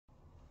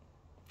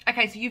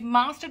Okay, so you've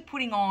mastered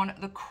putting on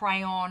the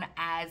crayon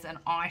as an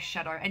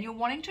eyeshadow and you're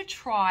wanting to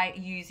try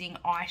using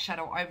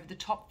eyeshadow over the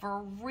top for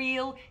a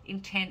real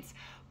intense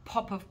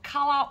pop of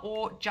color,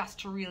 or just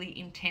to really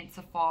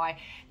intensify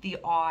the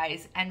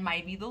eyes and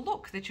maybe the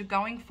look that you're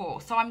going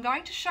for. So I'm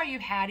going to show you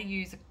how to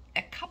use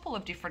a couple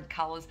of different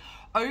colors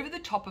over the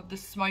top of the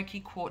smoky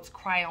quartz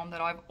crayon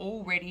that I've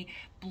already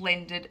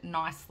blended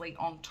nicely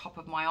on top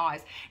of my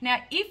eyes. Now,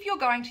 if you're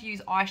going to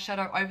use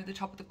eyeshadow over the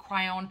top of the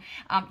crayon,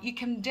 you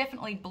can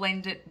definitely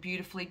blend it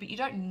beautifully, but you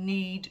don't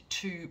need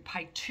to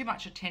pay too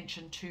much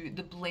attention to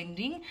the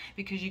blending,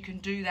 because you can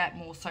do that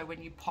more so when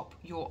you pop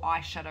your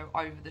eyeshadow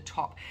over the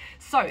top.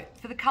 So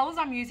for the colors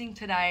I'm using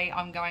today,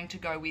 I'm going to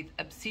go with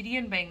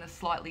Obsidian being the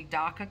slightly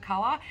darker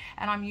color,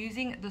 and I'm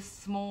using the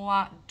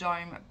smaller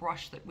dome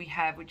brush that we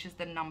have, which is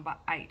the number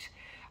 8.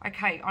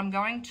 Okay, I'm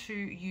going to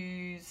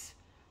use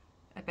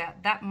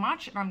about that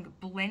much, and I'm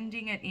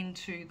blending it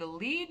into the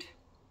lid.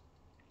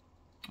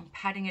 I'm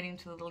patting it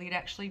into the lid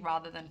actually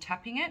rather than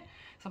tapping it.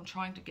 So I'm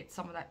trying to get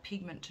some of that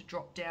pigment to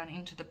drop down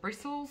into the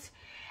bristles.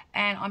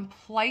 And I'm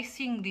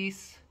placing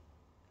this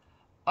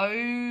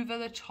over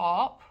the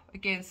top.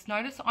 Again,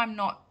 notice I'm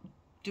not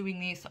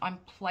doing this. I'm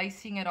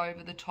placing it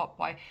over the top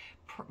by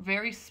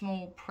very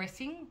small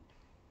pressing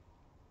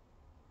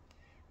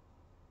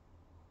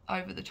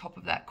over the top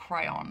of that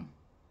crayon.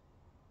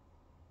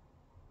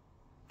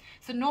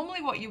 So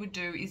normally what you would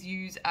do is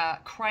use a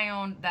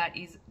crayon that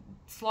is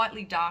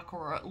slightly darker,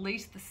 or at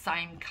least the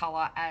same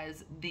color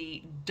as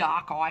the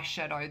dark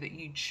eyeshadow that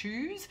you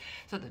choose,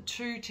 so the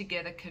two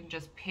together can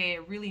just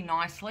pair really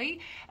nicely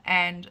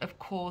and of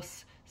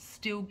course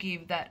still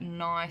give that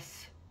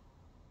nice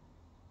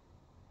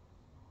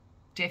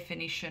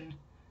definition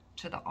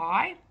to the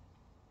eye.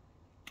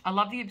 I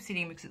love the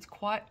Obsidian because it's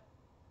quite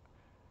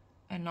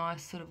a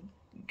nice sort of,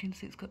 you can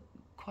see it's got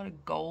quite a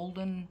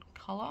golden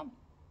color.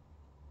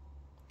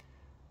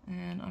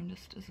 And I'm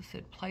just, as I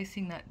said,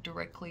 placing that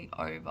directly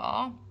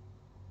over.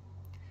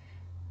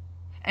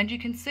 And you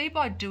can see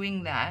by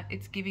doing that,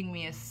 it's giving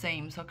me a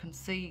seam. So I can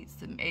see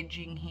some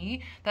edging here.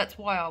 That's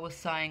why I was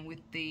saying with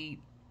the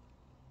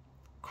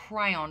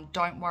crayon,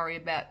 don't worry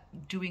about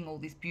doing all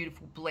this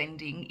beautiful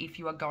blending if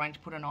you are going to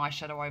put an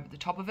eyeshadow over the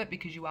top of it,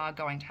 because you are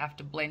going to have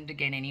to blend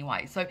again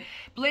anyway. So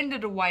blend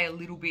it away a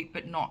little bit,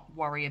 but not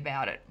worry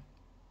about it.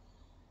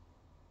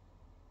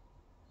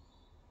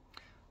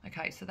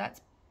 Okay, so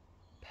that's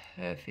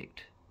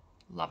perfect.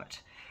 Love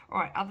it. All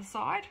right, other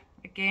side.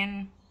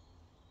 Again,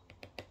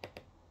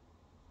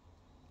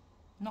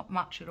 not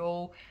much at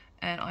all.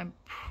 And I'm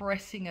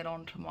pressing it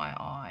onto my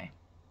eye.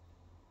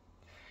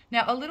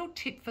 Now, a little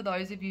tip for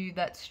those of you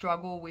that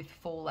struggle with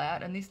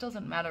fallout, and this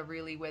doesn't matter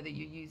really whether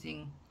you're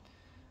using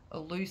a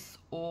loose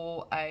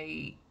or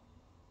a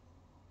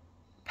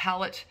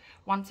palette.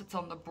 Once it's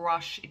on the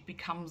brush, it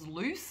becomes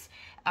loose,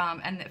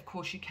 and of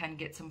course you can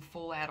get some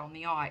fallout on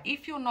the eye.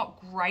 If you're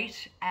not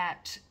great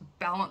at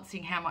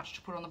balancing how much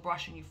to put on the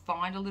brush and you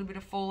find a little bit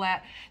of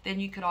fallout, then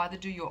you could either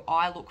do your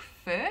eye look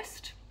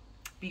first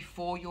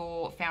before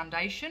your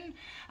foundation,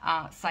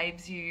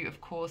 saves you of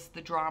course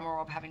the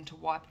drama of having to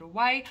wipe it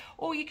away,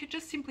 or you could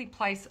just simply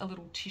place a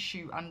little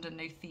tissue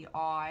underneath the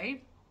eye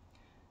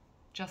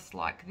just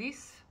like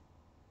this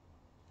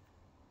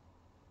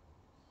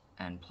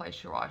and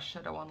place your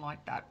eyeshadow on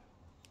like that.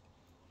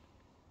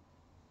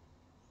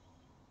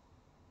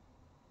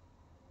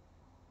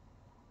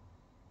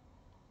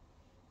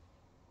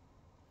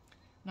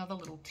 Another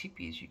little tip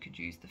is you could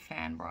use the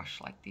fan brush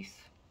like this,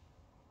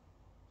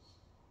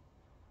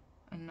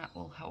 and that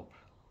will help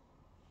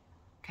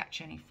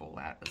catch any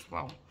fallout as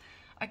well.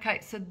 Okay,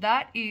 so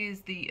that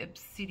is the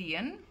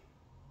Obsidian.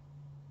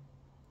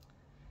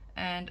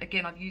 And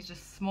again, I've used a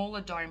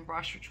smaller dome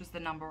brush, which was the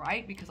number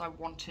 8, because I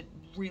wanted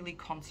really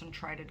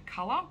concentrated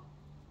color.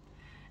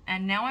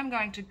 And now I'm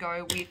going to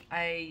go with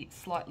a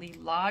slightly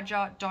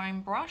larger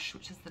dome brush,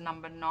 which is the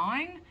number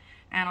 9,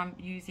 and I'm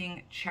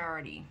using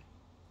Charity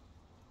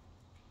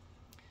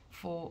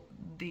for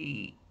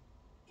the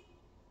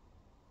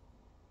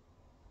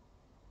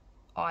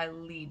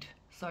eyelid.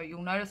 So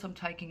you'll notice I'm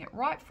taking it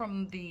right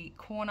from the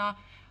corner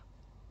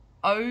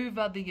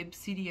over the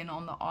Obsidian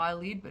on the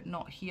eyelid, but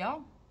not here.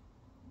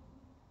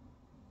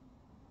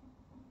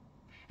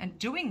 And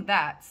doing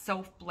that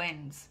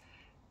self-blends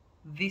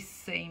this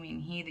seam in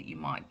here that you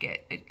might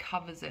get. It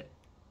covers it,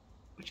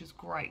 which is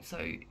great. So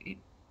it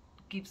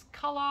gives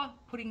color,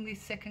 putting this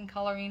second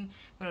color in,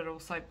 but it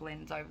also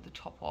blends over the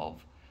top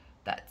of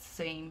that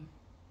seam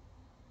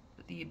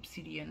that the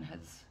Obsidian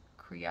has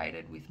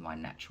created with my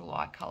natural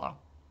eye color.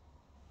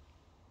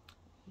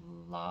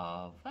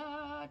 Love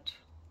that.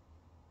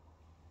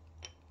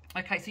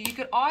 Okay, so you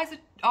could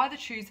either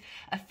choose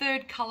a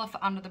third color for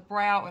under the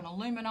brow, an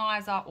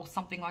illuminizer or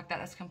something like that.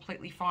 That's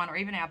completely fine, or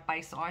even our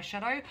base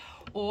eyeshadow.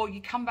 Or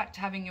you come back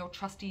to having your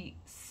trusty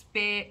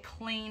spare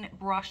clean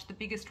brush, the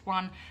biggest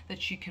one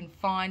that you can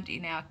find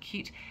in our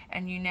kit,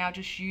 and you now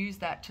just use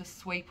that to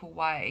sweep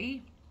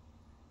away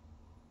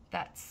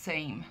that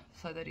seam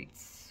so that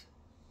it's,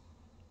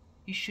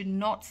 you should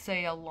not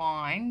see a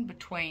line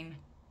between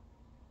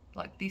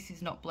Like this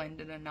is not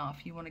blended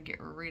enough. You want to get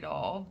rid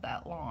of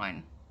that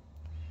line.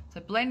 So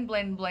blend,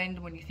 blend, blend.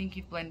 When you think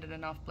you've blended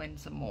enough, blend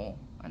some more,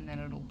 and then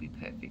it'll be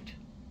perfect.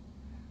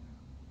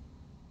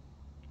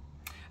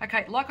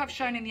 Okay, like I've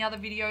shown in the other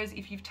videos,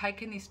 if you've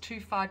taken this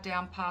too far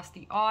down past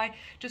the eye,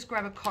 just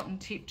grab a cotton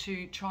tip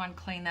to try and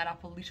clean that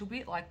up a little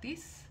bit like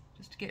this,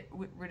 just to get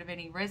rid of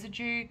any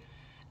residue.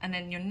 And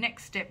then your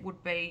next step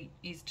would be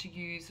is to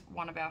use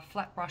one of our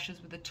flat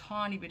brushes with a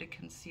tiny bit of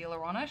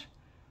concealer on it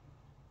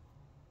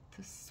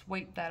to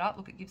sweep that up.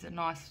 Look, it gives a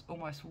nice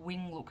almost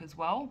wing look as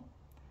well.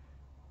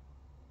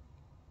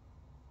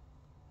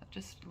 It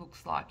just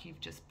looks like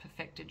you've just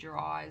perfected your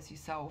eyes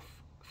yourself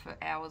for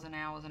hours and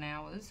hours and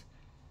hours.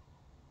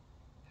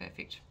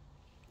 Perfect.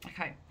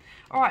 Okay,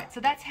 all right, so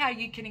that's how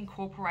you can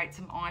incorporate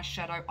some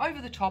eyeshadow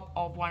over the top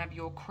of one of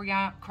your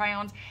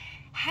crayons.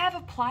 Have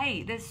a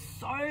play. There's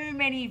so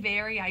many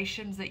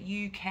variations that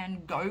you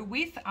can go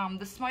with.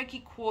 The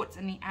smoky quartz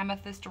and the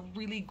amethyst are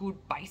really good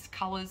base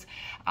colors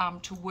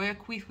to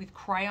work with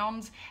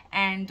crayons.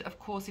 And of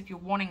course, if you're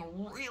wanting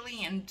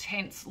really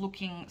intense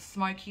looking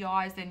smoky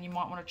eyes, then you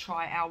might want to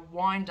try our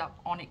wind up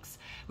onyx,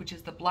 which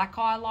is the black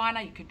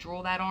eyeliner. You could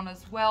draw that on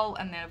as well.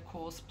 And then of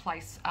course,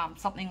 place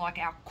something like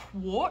our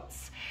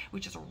quartz,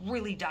 which is a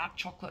really dark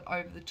chocolate,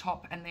 over the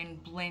top, and then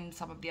blend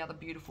some of the other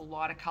beautiful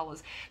lighter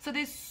colors. So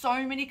there's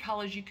so many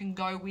colors you can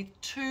go with,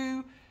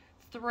 2,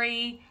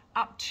 3,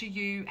 up to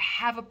you.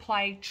 Have a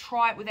play,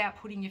 try it without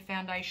putting your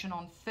foundation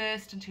on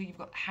first until you've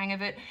got the hang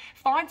of it.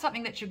 Find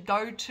something that's your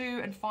go-to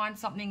and find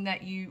something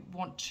that you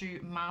want to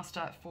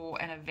master for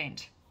an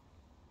event.